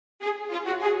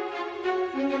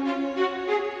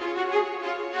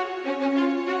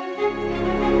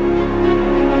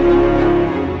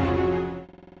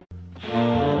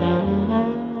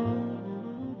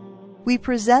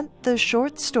present the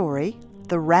short story,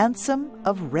 The Ransom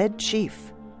of Red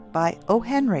Chief, by O.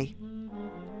 Henry.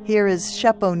 Here is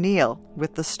Shep O'Neill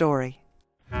with the story.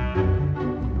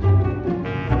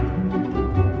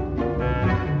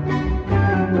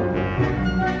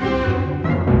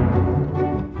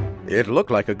 It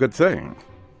looked like a good thing.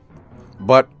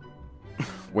 But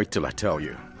wait till I tell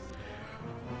you.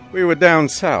 We were down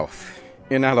south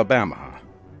in Alabama,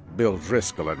 Bill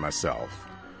Driscoll and myself,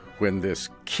 when this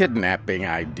kidnapping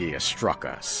idea struck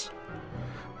us.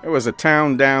 There was a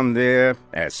town down there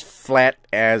as flat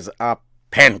as a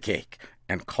pancake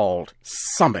and called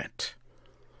Summit.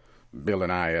 Bill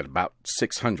and I had about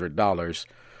 $600.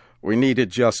 We needed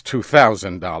just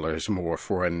 $2,000 more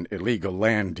for an illegal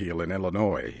land deal in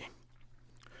Illinois.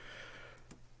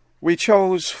 We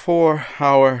chose for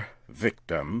our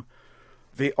victim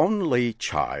the only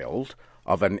child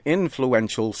of an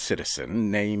influential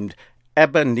citizen named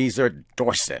Ebenezer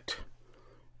Dorset.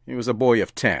 He was a boy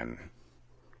of 10,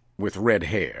 with red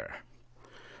hair.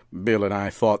 Bill and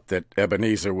I thought that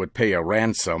Ebenezer would pay a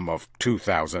ransom of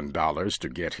 $2,000 to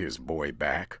get his boy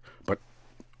back, but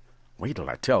wait till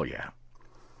I tell you.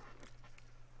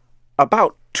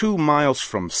 About 2 miles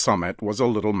from Summit was a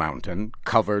little mountain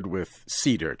covered with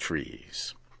cedar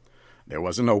trees. There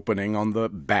was an opening on the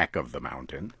back of the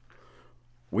mountain.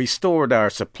 We stored our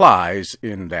supplies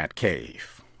in that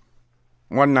cave.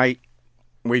 One night,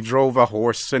 we drove a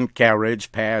horse and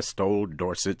carriage past old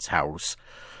Dorset's house.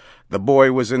 The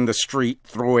boy was in the street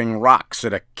throwing rocks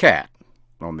at a cat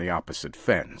on the opposite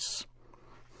fence.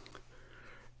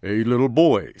 "Hey, little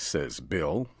boy," says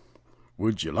Bill,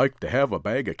 "would you like to have a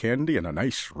bag of candy and a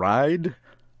nice ride?"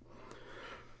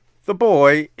 The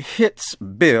boy hits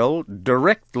Bill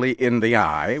directly in the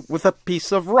eye with a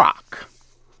piece of rock.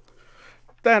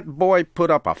 That boy put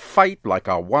up a fight like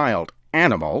a wild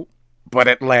animal, but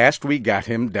at last we got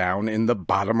him down in the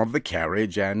bottom of the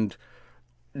carriage and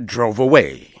drove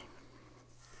away.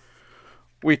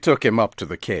 We took him up to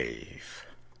the cave.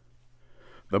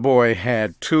 The boy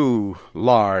had 2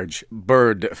 large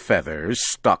bird feathers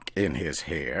stuck in his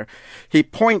hair. He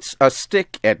points a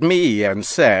stick at me and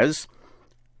says,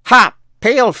 "Ha,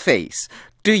 paleface,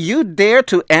 do you dare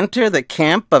to enter the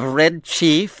camp of Red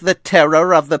Chief, the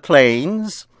terror of the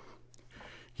plains?"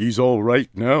 "He's all right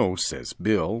now," says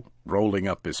Bill, rolling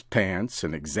up his pants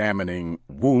and examining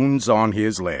wounds on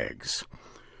his legs.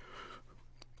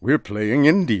 "We're playing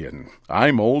Indian.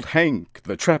 I'm old Hank,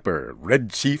 the trapper,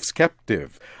 Red Chief's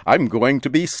captive. I'm going to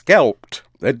be scalped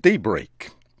at daybreak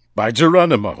by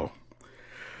Geronimo.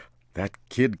 That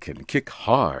kid can kick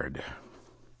hard."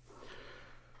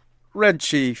 "Red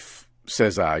Chief,"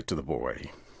 says I to the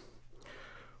boy,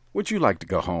 "would you like to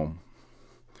go home?"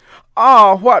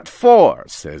 "Oh, what for?"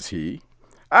 says he.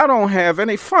 "I don't have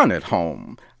any fun at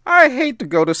home. I hate to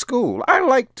go to school. I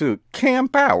like to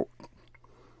camp out."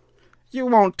 "You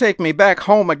won't take me back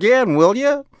home again, will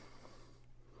you?"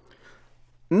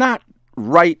 "Not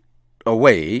right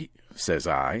away," says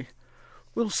I.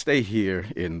 "We'll stay here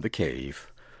in the cave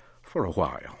for a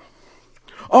while."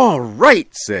 "All right,"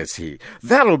 says he.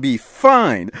 "That'll be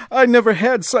fine. I never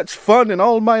had such fun in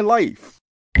all my life."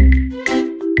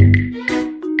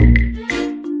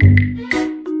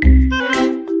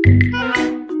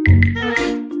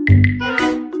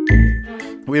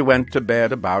 We went to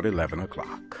bed about 11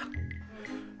 o'clock.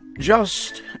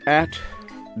 Just at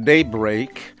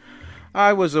daybreak,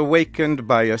 I was awakened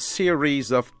by a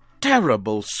series of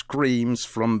terrible screams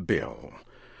from Bill.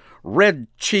 Red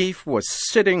Chief was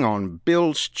sitting on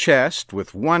Bill's chest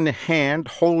with one hand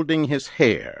holding his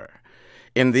hair.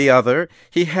 In the other,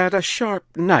 he had a sharp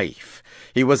knife.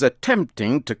 He was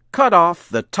attempting to cut off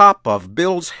the top of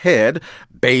Bill's head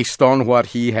based on what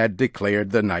he had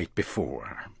declared the night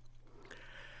before.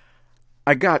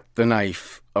 I got the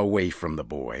knife away from the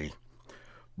boy,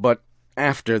 but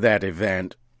after that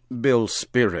event, Bill's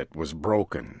spirit was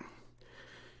broken.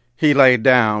 He lay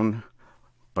down,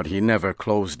 but he never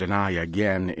closed an eye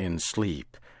again in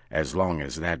sleep as long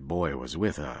as that boy was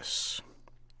with us.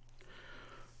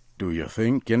 "Do you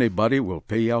think anybody will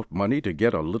pay out money to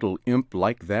get a little imp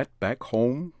like that back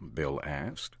home?" Bill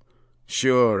asked.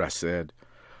 "Sure," I said.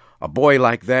 "A boy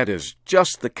like that is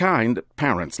just the kind that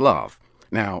parents love.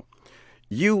 Now,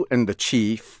 you and the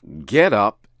chief get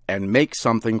up and make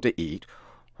something to eat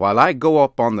while I go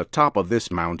up on the top of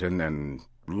this mountain and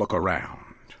look around."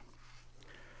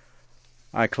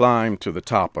 I climbed to the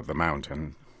top of the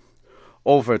mountain.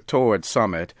 Over toward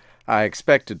Summit, I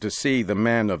expected to see the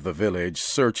men of the village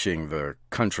searching the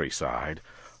countryside,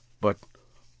 but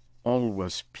all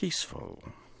was peaceful.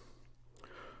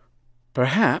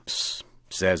 "Perhaps,"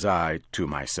 says I to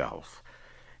myself,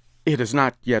 It has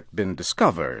not yet been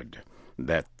discovered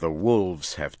that the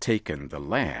wolves have taken the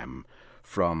lamb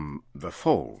from the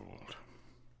fold.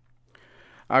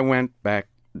 I went back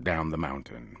down the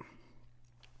mountain.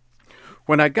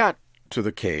 When I got to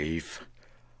the cave,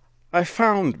 I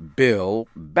found Bill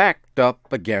backed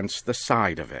up against the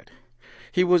side of it.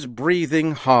 He was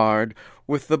breathing hard,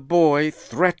 with the boy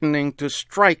threatening to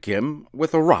strike him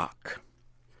with a rock.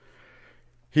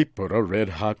 "He put a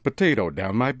red-hot potato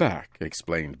down my back,"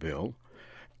 explained Bill,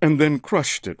 "and then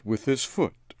crushed it with his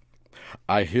foot.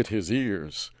 I hit his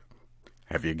ears.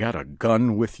 Have you got a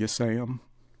gun with you, Sam?"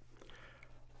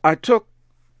 I took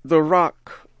the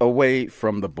rock away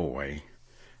from the boy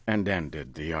and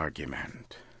ended the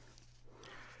argument.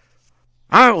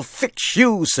 "I'll fix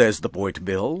you," says the boy to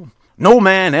Bill. "No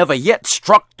man ever yet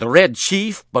struck the Red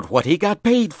Chief but what he got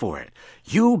paid for it.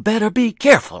 You better be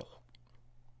careful."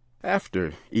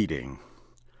 After eating,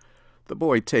 the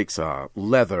boy takes a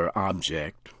leather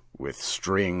object with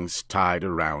strings tied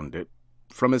around it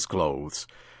from his clothes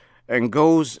and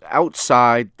goes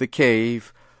outside the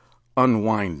cave,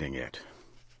 unwinding it.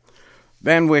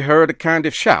 Then we heard a kind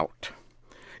of shout.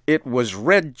 It was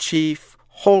Red Chief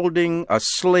holding a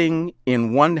sling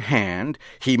in one hand.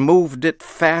 He moved it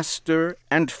faster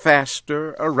and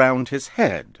faster around his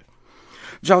head.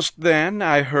 Just then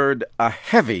I heard a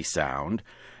heavy sound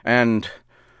and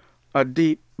a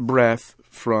deep breath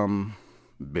from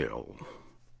Bill.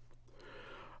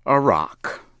 A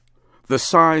rock, the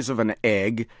size of an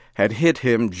egg, had hit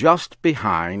him just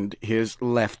behind his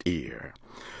left ear.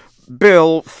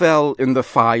 Bill fell in the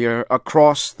fire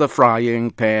across the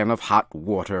frying pan of hot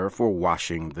water for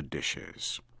washing the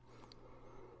dishes.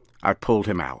 I pulled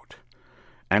him out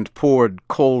and poured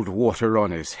cold water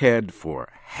on his head for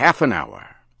half an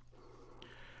hour.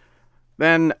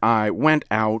 Then I went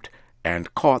out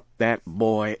and caught that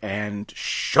boy and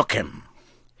shook him.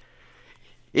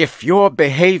 "If your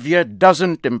behavior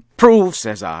doesn't improve,"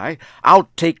 says I, "I'll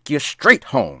take you straight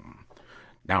home.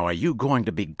 Now are you going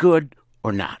to be good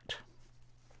or not?"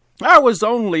 "I was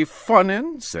only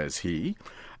funnin'," says he.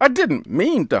 "I didn't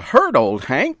mean to hurt old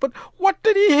Hank, but what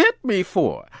did he hit me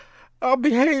for? I'll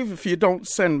behave if you don't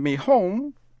send me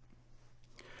home."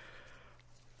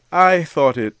 I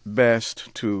thought it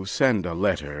best to send a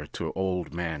letter to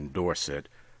Old Man Dorset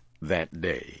that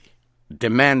day,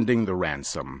 demanding the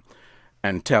ransom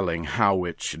and telling how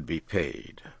it should be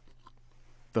paid.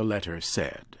 The letter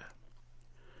said,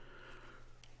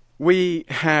 "We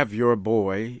have your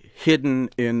boy hidden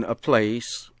in a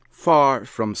place far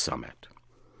from Summit.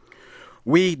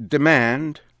 We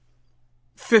demand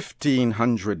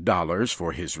 $1,500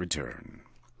 for his return.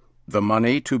 The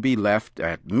money to be left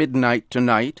at midnight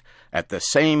tonight at the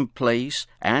same place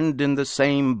and in the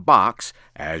same box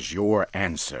as your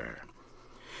answer.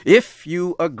 If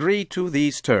you agree to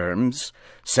these terms,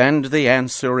 send the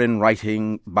answer in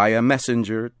writing by a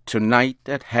messenger tonight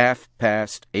at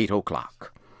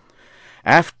 8:30.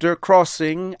 After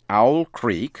crossing Owl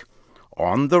Creek,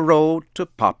 on the road to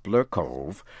Poplar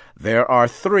Cove, there are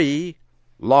 3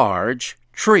 large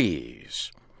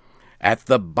trees. At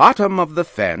the bottom of the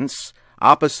fence,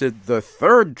 opposite the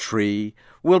 3rd tree,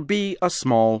 will be a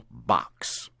small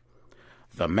box.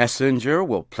 The messenger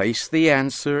will place the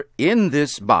answer in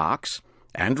this box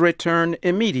and return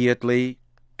immediately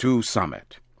to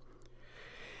Summit.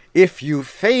 If you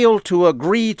fail to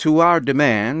agree to our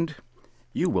demand,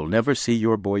 you will never see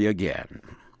your boy again.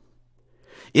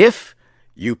 If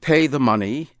you pay the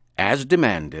money as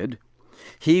demanded,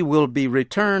 he will be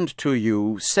returned to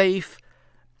you safe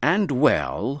and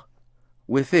well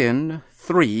within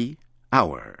 3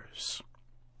 hours."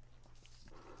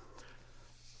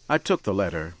 I took the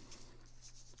letter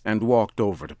and walked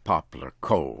over to Poplar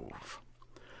Cove.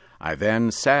 I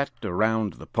then sat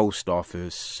around the post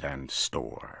office and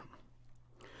store.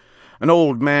 An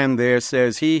old man there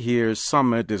says he hears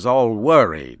Summit is all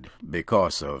worried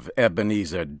because of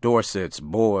Ebenezer Dorset's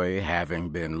boy having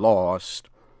been lost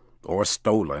or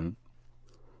stolen.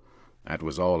 That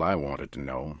was all I wanted to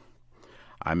know.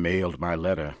 I mailed my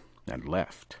letter and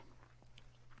left.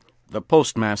 The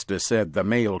postmaster said the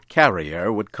mail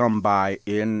carrier would come by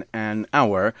in an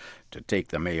hour to take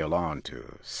the mail on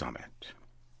to Summit.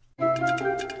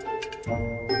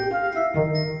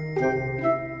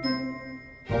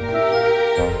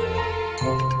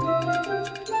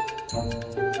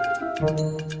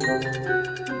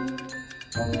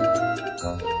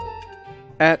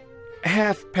 At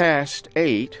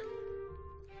 8:30,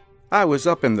 I was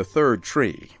up in the 3rd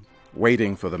tree,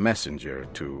 waiting for the messenger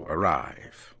to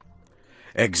arrive.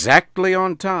 Exactly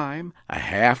on time, a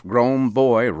half-grown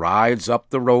boy rides up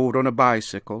the road on a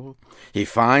bicycle. He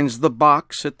finds the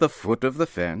box at the foot of the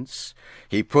fence.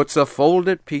 He puts a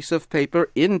folded piece of paper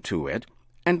into it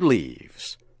and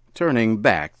leaves, turning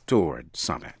back toward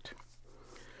Summit.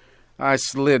 I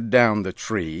slid down the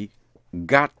tree,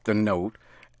 got the note,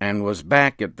 and was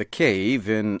back at the cave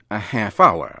in a half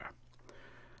hour.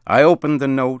 I opened the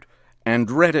note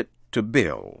and read it to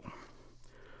Bill.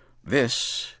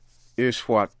 This is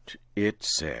what it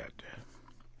said.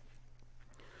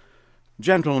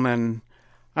 Gentlemen,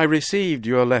 I received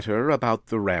your letter about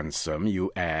the ransom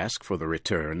you ask for the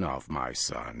return of my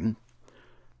son.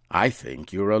 I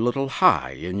think you're a little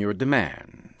high in your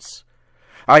demands.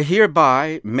 I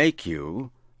hereby make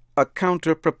you a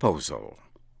counter-proposal,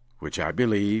 which I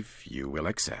believe you will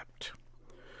accept.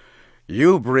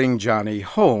 You bring Johnny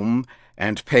home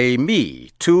and pay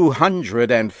me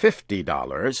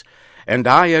 $250, and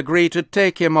I agree to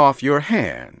take him off your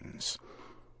hands.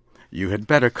 You had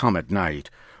better come at night,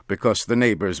 because the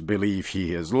neighbors believe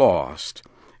he is lost,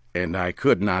 and I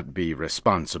could not be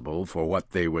responsible for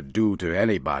what they would do to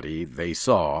anybody they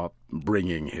saw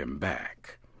bringing him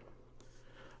back.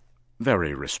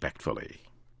 Very respectfully,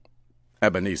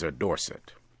 Ebenezer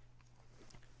Dorset.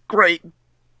 Great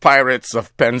Pirates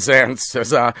of Penzance,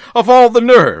 says I, of all the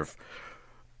nerve!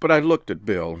 But I looked at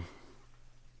Bill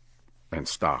and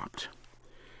stopped.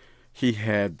 He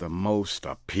had the most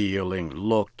appealing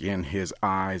look in his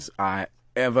eyes I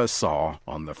ever saw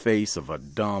on the face of a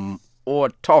dumb or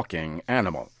talking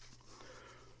animal.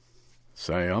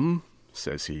 Sam,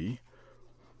 says he,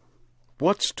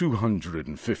 what's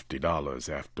 $250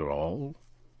 after all?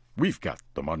 We've got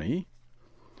the money.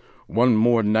 One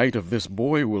more night of this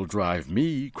boy will drive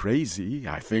me crazy.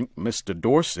 I think Mr.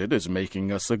 Dorset is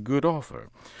making us a good offer.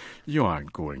 You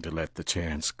aren't going to let the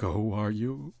chance go, are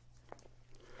you?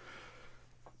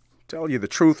 Tell you the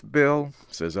truth, Bill,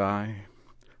 says I.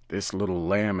 This little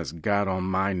lamb has got on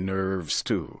my nerves,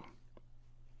 too.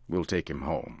 We'll take him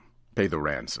home, pay the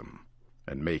ransom,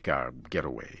 and make our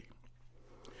getaway.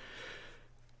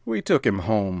 We took him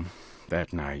home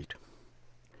that night.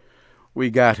 We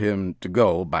got him to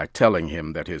go by telling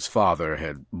him that his father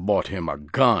had bought him a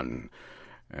gun,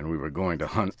 and we were going to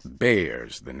hunt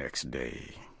bears the next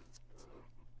day.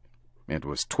 It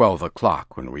was 12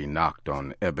 o'clock when we knocked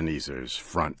on Ebenezer's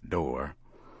front door.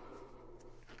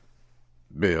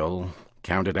 Bill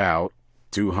counted out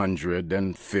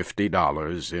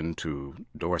 $250 into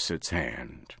Dorset's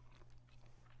hand.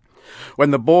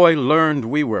 When the boy learned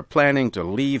we were planning to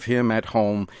leave him at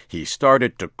home, he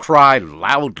started to cry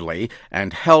loudly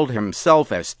and held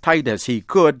himself as tight as he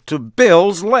could to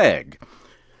Bill's leg.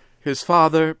 His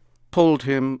father pulled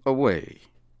him away,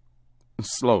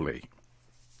 slowly.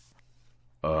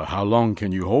 How long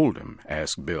can you hold him?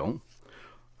 Asked Bill.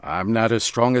 I'm not as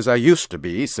strong as I used to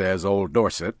be, says old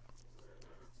Dorset.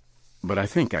 But I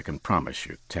think I can promise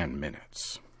you 10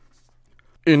 minutes.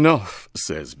 Enough,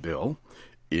 says Bill.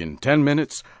 In 10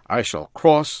 minutes, I shall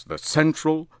cross the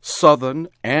central, southern,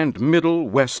 and middle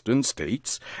western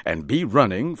states and be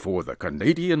running for the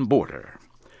Canadian border.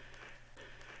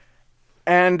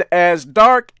 And as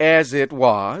dark as it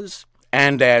was,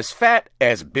 and as fat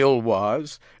as Bill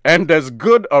was, and as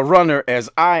good a runner as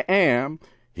I am,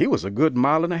 he was a good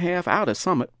mile and a half out of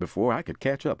Summit before I could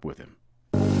catch up with him.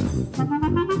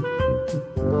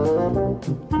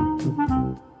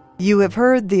 You have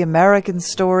heard the American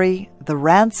story, The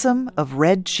Ransom of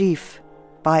Red Chief,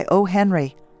 by O.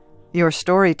 Henry. Your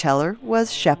storyteller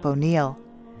was Shep O'Neill.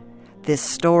 This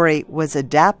story was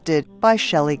adapted by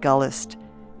Shelley Gullist.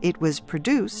 It was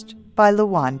produced by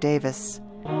Luwan Davis.